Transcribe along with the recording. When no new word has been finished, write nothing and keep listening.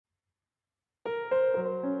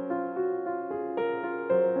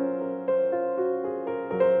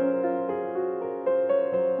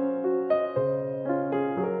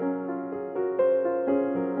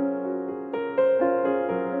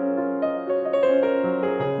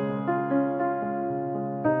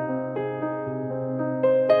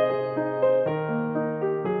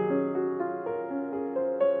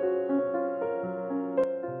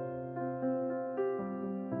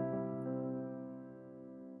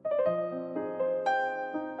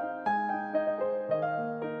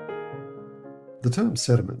The term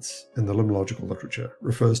sediments in the limnological literature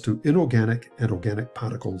refers to inorganic and organic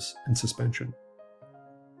particles in suspension,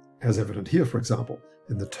 as evident here, for example,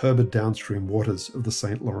 in the turbid downstream waters of the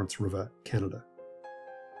St. Lawrence River, Canada.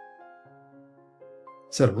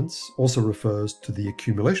 Sediments also refers to the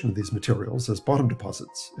accumulation of these materials as bottom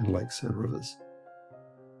deposits in lakes and rivers.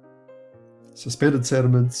 Suspended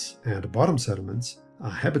sediments and bottom sediments are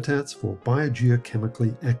habitats for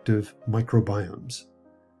biogeochemically active microbiomes,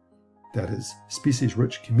 that is,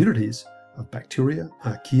 species-rich communities of bacteria,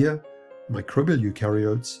 archaea, microbial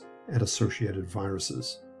eukaryotes, and associated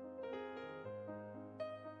viruses.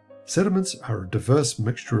 Sediments are a diverse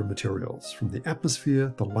mixture of materials from the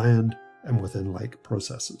atmosphere, the land, and within lake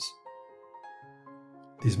processes.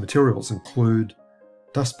 These materials include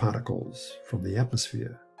dust particles from the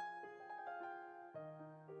atmosphere,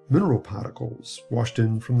 mineral particles washed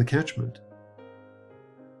in from the catchment,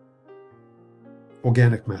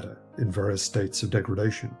 organic matter in various states of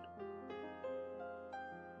degradation,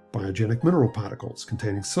 biogenic mineral particles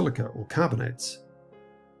containing silica or carbonates,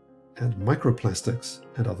 and microplastics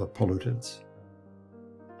and other pollutants.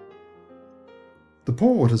 The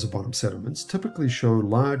pore waters of bottom sediments typically show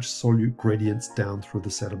large solute gradients down through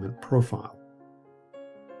the sediment profile.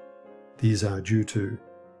 These are due to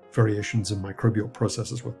variations in microbial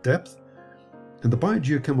processes with depth, and the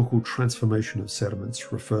biogeochemical transformation of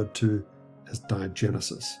sediments referred to as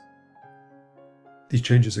diagenesis. These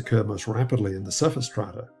changes occur most rapidly in the surface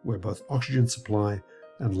strata, where both oxygen supply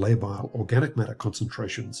and labile organic matter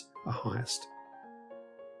concentrations are highest.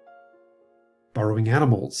 Burrowing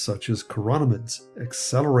animals such as chironomids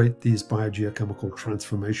accelerate these biogeochemical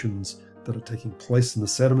transformations that are taking place in the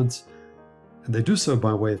sediments, and they do so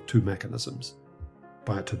by way of two mechanisms: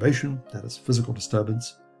 bioturbation, that is physical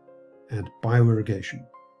disturbance, and bioirrigation,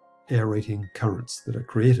 aerating currents that are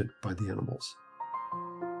created by the animals.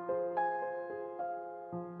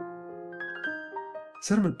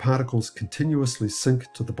 Sediment particles continuously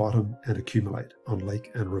sink to the bottom and accumulate on lake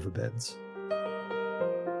and riverbeds.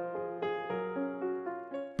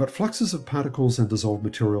 But fluxes of particles and dissolved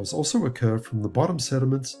materials also occur from the bottom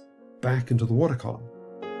sediments back into the water column.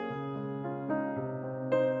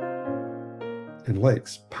 In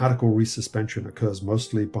lakes, particle resuspension occurs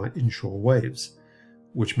mostly by inshore waves,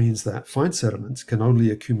 which means that fine sediments can only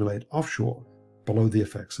accumulate offshore below the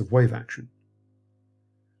effects of wave action.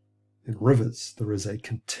 In rivers, there is a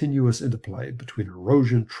continuous interplay between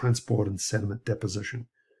erosion, transport, and sediment deposition,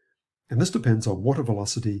 and this depends on water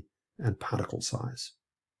velocity and particle size.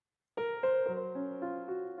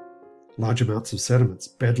 Large amounts of sediments,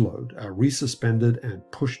 bed load, are resuspended and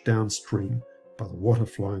pushed downstream by the water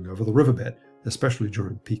flowing over the riverbed, especially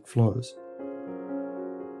during peak flows.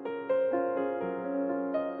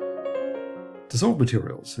 Dissolved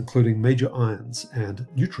materials, including major ions and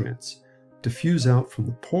nutrients, diffuse out from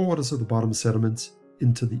the pore waters of the bottom sediments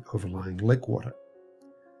into the overlying lake water.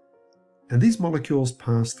 And these molecules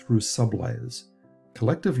pass through sublayers,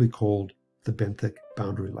 collectively called the benthic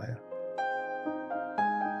boundary layer.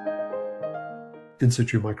 In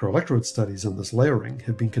situ microelectrode studies on this layering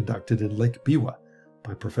have been conducted in Lake Biwa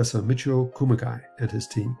by Professor Michio Kumagai and his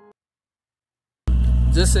team.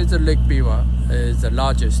 This is Lake Biwa, is the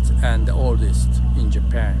largest and oldest in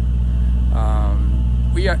Japan.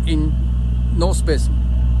 We are in North Basin.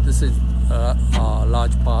 This is a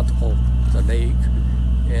large part of the lake,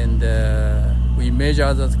 and we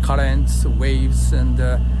measure the currents, waves, and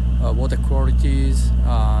water qualities,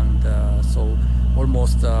 and so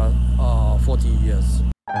almost 40 years.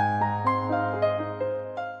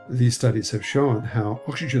 These studies have shown how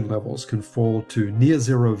oxygen levels can fall to near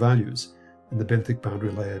zero values in the benthic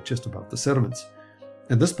boundary layer just above the sediments,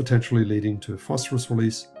 and this potentially leading to phosphorus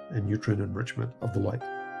release and nutrient enrichment of the lake.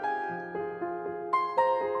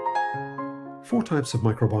 4 types of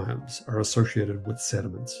microbiomes are associated with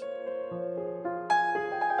sediments.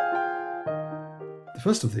 The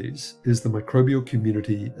first of these is the microbial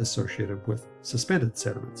community associated with suspended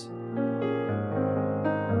sediments.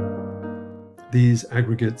 These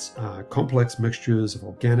aggregates are complex mixtures of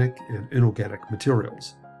organic and inorganic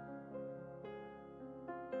materials.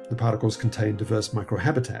 The particles contain diverse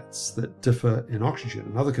microhabitats that differ in oxygen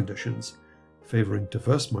and other conditions, favoring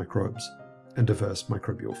diverse microbes and diverse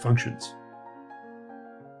microbial functions.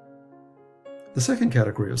 The second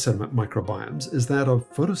category of sediment microbiomes is that of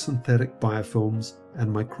photosynthetic biofilms and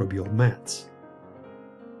microbial mats.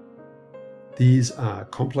 These are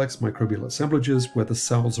complex microbial assemblages where the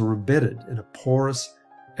cells are embedded in a porous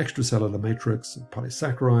extracellular matrix of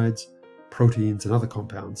polysaccharides, proteins, and other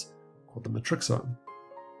compounds called the matrixome.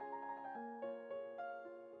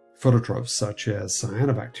 Phototrophs such as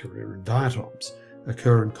cyanobacteria and diatoms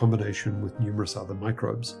occur in combination with numerous other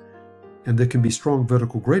microbes, and there can be strong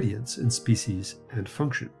vertical gradients in species and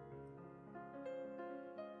function.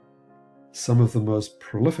 Some of the most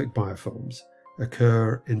prolific biofilms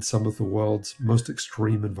occur in some of the world's most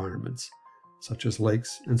extreme environments, such as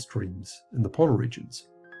lakes and streams in the polar regions.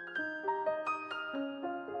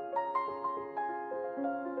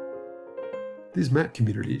 These mat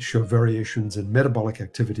communities show variations in metabolic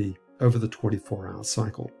activity over the 24-hour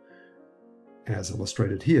cycle, as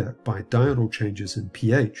illustrated here by diurnal changes in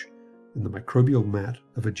pH in the microbial mat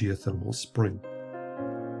of a geothermal spring.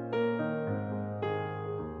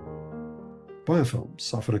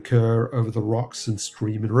 Biofilms often occur over the rocks in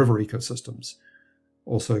stream and river ecosystems,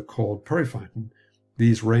 also called periphyton.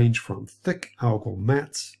 These range from thick algal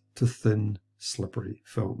mats to thin, slippery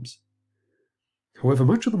films. However,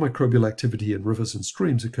 much of the microbial activity in rivers and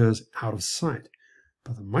streams occurs out of sight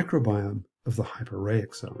by the microbiome of the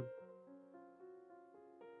hyperrheic zone.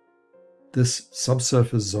 This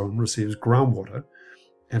subsurface zone receives groundwater,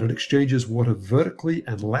 and it exchanges water vertically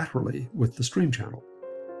and laterally with the stream channel.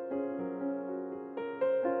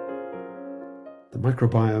 The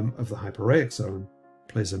microbiome of the hyperrheic zone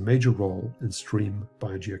plays a major role in stream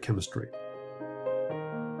biogeochemistry.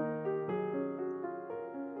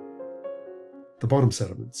 The bottom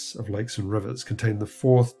sediments of lakes and rivers contain the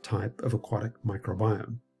fourth type of aquatic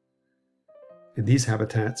microbiome. In these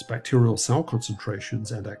habitats, bacterial cell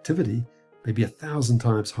concentrations and activity may be 1,000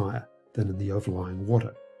 times higher than in the overlying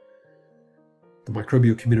water. The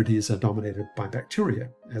microbial communities are dominated by bacteria,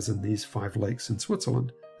 as in these 5 lakes in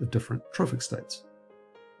Switzerland of different trophic states.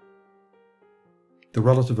 The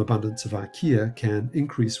relative abundance of archaea can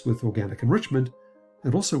increase with organic enrichment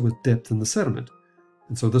and also with depth in the sediment,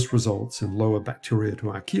 and so this results in lower bacteria to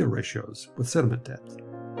archaea ratios with sediment depth.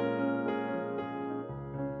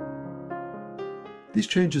 These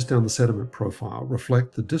changes down the sediment profile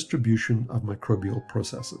reflect the distribution of microbial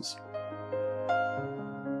processes.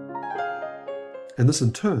 And this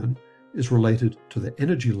in turn is related to the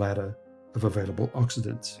energy ladder of available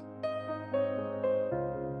oxidants.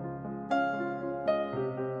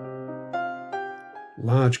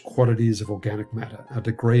 Large quantities of organic matter are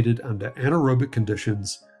degraded under anaerobic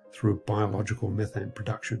conditions through biological methane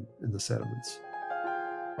production in the sediments.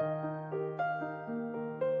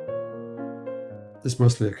 This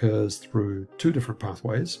mostly occurs through 2 different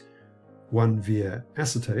pathways, one via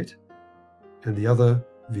acetate and the other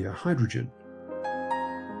via hydrogen.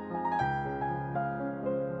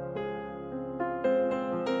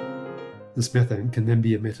 This methane can then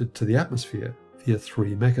be emitted to the atmosphere via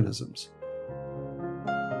 3 mechanisms.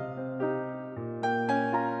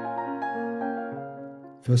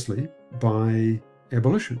 Firstly, by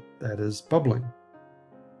ebullition, that is, bubbling.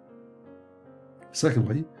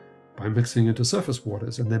 Secondly, by mixing into surface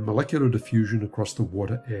waters and then molecular diffusion across the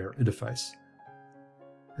water-air interface.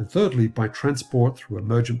 And thirdly, by transport through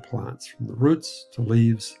emergent plants from the roots to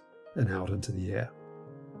leaves and out into the air.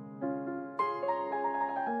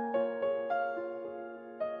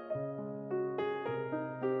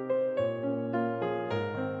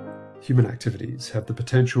 Human activities have the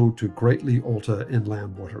potential to greatly alter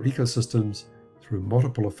inland water ecosystems through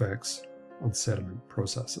multiple effects on sediment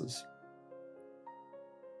processes.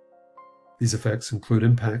 These effects include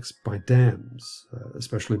impacts by dams,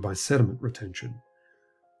 especially by sediment retention,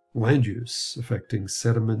 land use affecting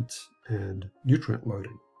sediment and nutrient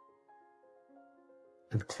loading,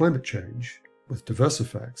 and climate change with diverse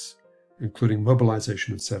effects, including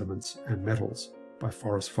mobilization of sediments and metals by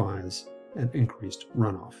forest fires and increased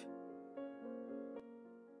runoff.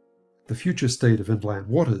 The future state of inland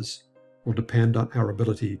waters will depend on our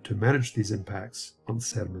ability to manage these impacts on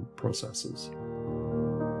sediment processes.